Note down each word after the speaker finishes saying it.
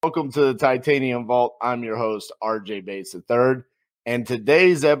Welcome to the Titanium Vault. I'm your host, RJ Bates III, and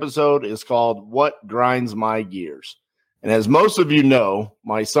today's episode is called What Grinds My Gears. And as most of you know,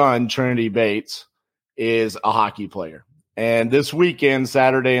 my son, Trinity Bates, is a hockey player. And this weekend,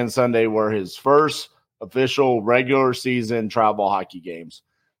 Saturday and Sunday, were his first official regular season travel hockey games.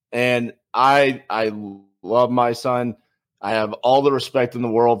 And I love my son. I have all the respect in the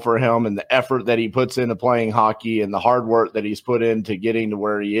world for him and the effort that he puts into playing hockey and the hard work that he's put into getting to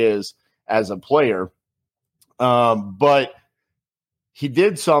where he is as a player. But he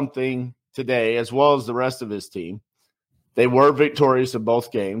did something today, as well as the rest of his team. They were victorious in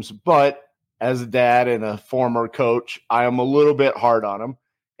both games, but as a dad and a former coach, I am a little bit hard on him.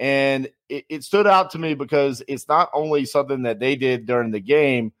 And it stood out to me because it's not only something that they did during the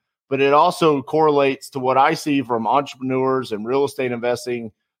game, but it also correlates to what I see from entrepreneurs and real estate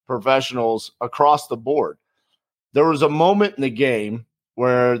investing professionals across the board. There was a moment in the game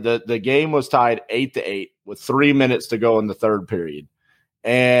where the game was tied 8-8 with 3 minutes to go in the third period.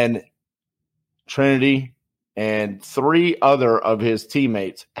 And Trinity and three other of his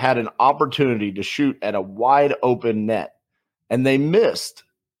teammates had an opportunity to shoot at a wide open net, and they missed.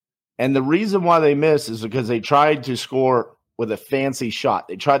 And the reason why they missed is because they tried to score with a fancy shot.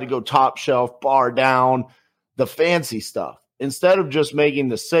 They tried to go top shelf, bar down, the fancy stuff, instead of just making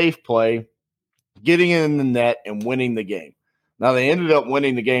the safe play, getting in the net and winning the game. Now, they ended up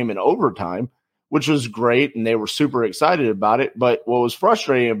winning the game in overtime, which was great, and they were super excited about it. But what was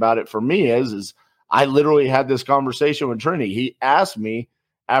frustrating about it for me is I literally had this conversation with Trinity. He asked me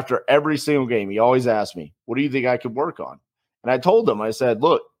after every single game, he always asked me, what do you think I could work on? And I told him, I said,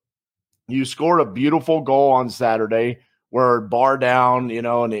 look, you scored a beautiful goal on Saturday where bar down,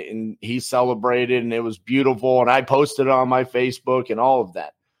 and he celebrated, and it was beautiful. And I posted it on my Facebook and all of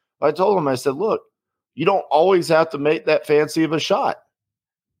that. I told him, I said, look, you don't always have to make that fancy of a shot.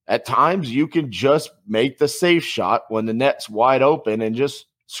 At times, you can just make the safe shot when the net's wide open and just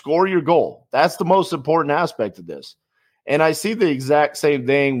score your goal. That's the most important aspect of this. And I see the exact same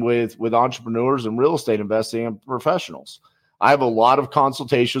thing with entrepreneurs and real estate investing and professionals. I have a lot of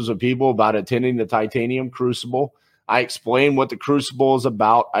consultations with people about attending the Titanium Crucible. I explain what the Crucible is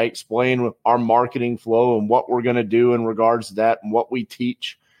about. I explain our marketing flow and what we're going to do in regards to that and what we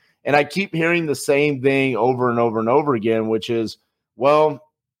teach. And I keep hearing the same thing over and over and over again, which is, well,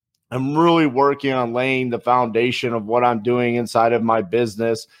 I'm really working on laying the foundation of what I'm doing inside of my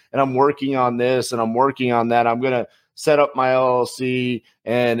business. And I'm working on this and I'm working on that. I'm going to set up my LLC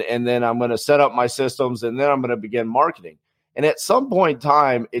and then I'm going to set up my systems and then I'm going to begin marketing. And at some point in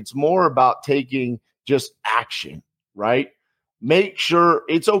time, it's more about taking just action, right? Make sure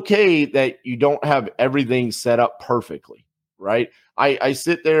it's okay that you don't have everything set up perfectly, right? I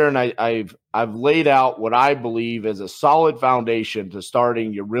sit there and I've laid out what I believe is a solid foundation to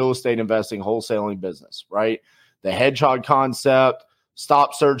starting your real estate investing wholesaling business, right? The hedgehog concept,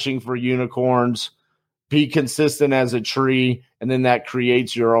 stop searching for unicorns, be consistent as a tree, and then that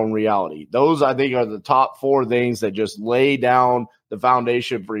creates your own reality. Those, I think, are the top four things that just lay down the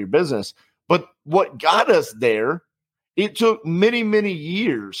foundation for your business. But what got us there, it took many, many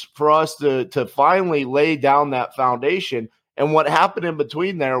years for us to finally lay down that foundation. And what happened in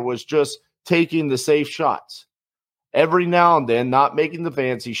between there was just taking the safe shots. Every now and then, not making the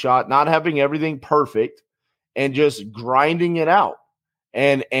fancy shot, not having everything perfect, and just grinding it out.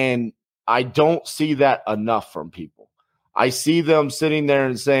 And I don't see that enough from people. I see them sitting there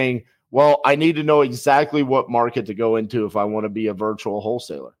and saying, well, I need to know exactly what market to go into if I want to be a virtual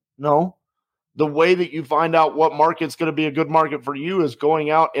wholesaler. No, the way that you find out what market's going to be a good market for you is going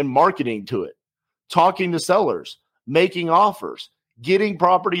out and marketing to it, talking to sellers, making offers, getting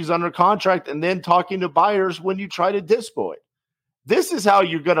properties under contract, and then talking to buyers when you try to dispo it. This is how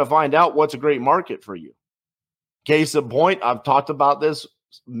you're going to find out what's a great market for you. Case in point, I've talked about this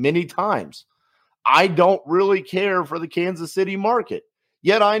many times. I don't really care for the Kansas City market.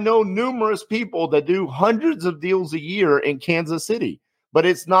 Yet I know numerous people that do hundreds of deals a year in Kansas City, but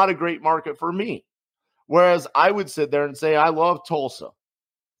it's not a great market for me. Whereas I would sit there and say, I love Tulsa.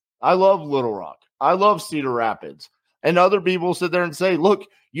 I love Little Rock. I love Cedar Rapids. And other people sit there and say, look,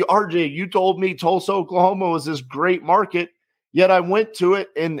 RJ, you told me Tulsa, Oklahoma was this great market, yet I went to it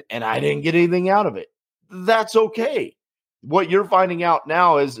and I didn't get anything out of it. That's okay. What you're finding out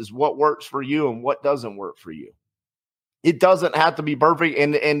now is what works for you and what doesn't work for you. It doesn't have to be perfect.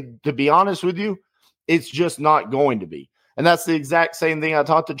 And to be honest with you, it's just not going to be. And that's the exact same thing I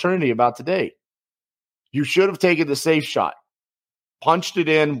talked to Trinity about today. You should have taken the safe shot, punched it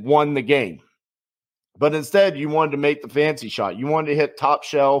in, won the game. But instead, you wanted to make the fancy shot. You wanted to hit top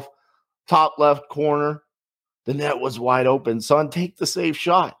shelf, top left corner, The net was wide open. Son, take the safe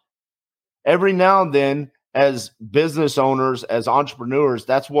shot. Every now and then, as business owners, as entrepreneurs,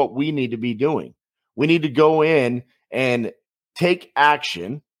 that's what we need to be doing. We need to go in and take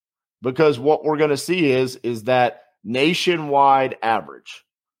action, because what we're going to see is that nationwide average,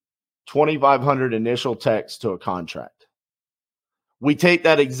 2,500 initial texts to a contract. We take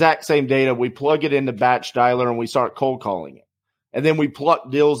that exact same data, we plug it into Batch Dialer, and we start cold calling it. And then we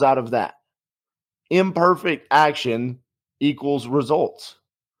pluck deals out of that. Imperfect action equals results.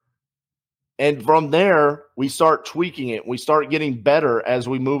 And from there, we start tweaking it. We start getting better as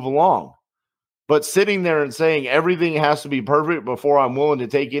we move along. But sitting there and saying everything has to be perfect before I'm willing to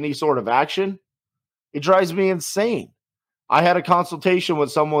take any sort of action, it drives me insane. I had a consultation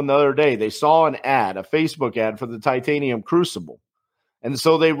with someone the other day. They saw an ad, a Facebook ad for the Titanium Crucible. And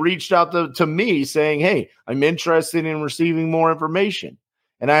so they reached out to me saying, hey, I'm interested in receiving more information.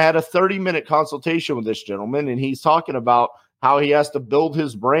 And I had a 30-minute consultation with this gentleman, and he's talking about how he has to build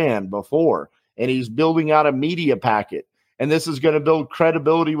his brand before, and he's building out a media packet, and this is going to build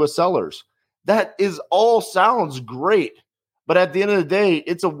credibility with sellers. That is all sounds great, but at the end of the day,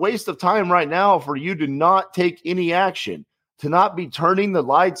 it's a waste of time right now for you to not take any action, to not be turning the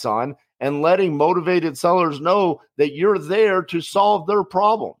lights on and letting motivated sellers know that you're there to solve their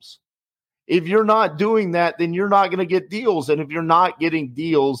problems. If you're not doing that, then you're not going to get deals. And if you're not getting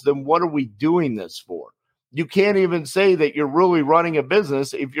deals, then what are we doing this for? You can't even say that you're really running a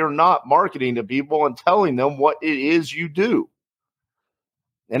business if you're not marketing to people and telling them what it is you do.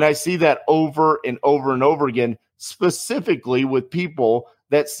 And I see that over and over and over again, specifically with people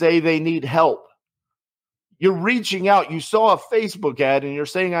that say they need help. You're reaching out. You saw a Facebook ad and you're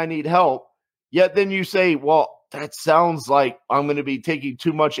saying, I need help. Yet then you say, well, that sounds like I'm going to be taking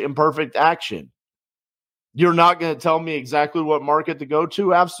too much imperfect action. You're not going to tell me exactly what market to go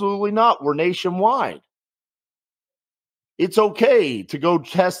to? Absolutely not. We're nationwide. It's okay to go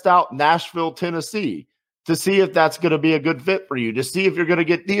test out Nashville, Tennessee, to see if that's going to be a good fit for you, to see if you're going to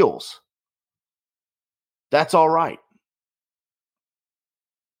get deals. That's all right.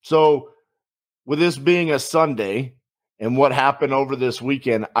 So with this being a Sunday and what happened over this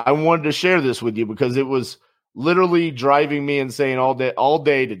weekend, I wanted to share this with you because it was literally driving me insane all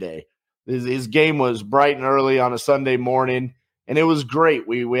day today. His game was bright and early on a Sunday morning, and it was great.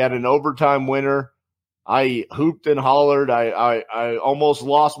 We had an overtime winner. I hooped and hollered. I almost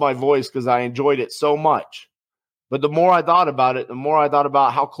lost my voice because I enjoyed it so much. But the more I thought about it, the more I thought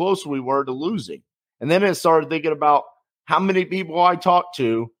about how close we were to losing. And then I started thinking about how many people I talk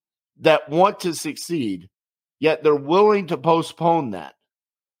to that want to succeed, yet they're willing to postpone that.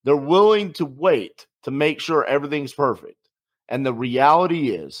 They're willing to wait to make sure everything's perfect. And the reality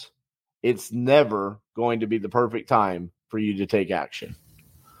is, it's never going to be the perfect time for you to take action.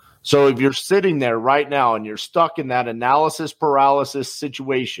 So if you're sitting there right now and you're stuck in that analysis paralysis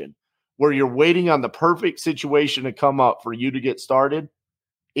situation where you're waiting on the perfect situation to come up for you to get started,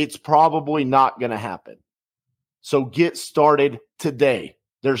 it's probably not going to happen. So get started today.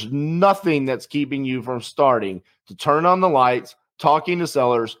 There's nothing that's keeping you from starting to turn on the lights, talking to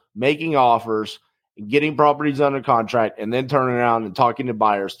sellers, making offers, getting properties under contract, and then turning around and talking to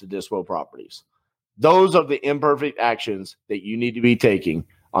buyers to dispo properties. Those are the imperfect actions that you need to be taking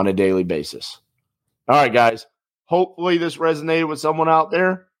on a daily basis. All right, guys. Hopefully this resonated with someone out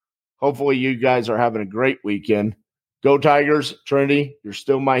there. Hopefully you guys are having a great weekend. Go Tigers. Trinity, you're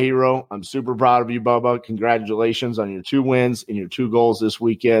still my hero. I'm super proud of you, Bubba. Congratulations on your 2 wins and your 2 goals this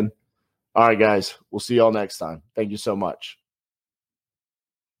weekend. All right, guys. We'll see y'all next time. Thank you so much.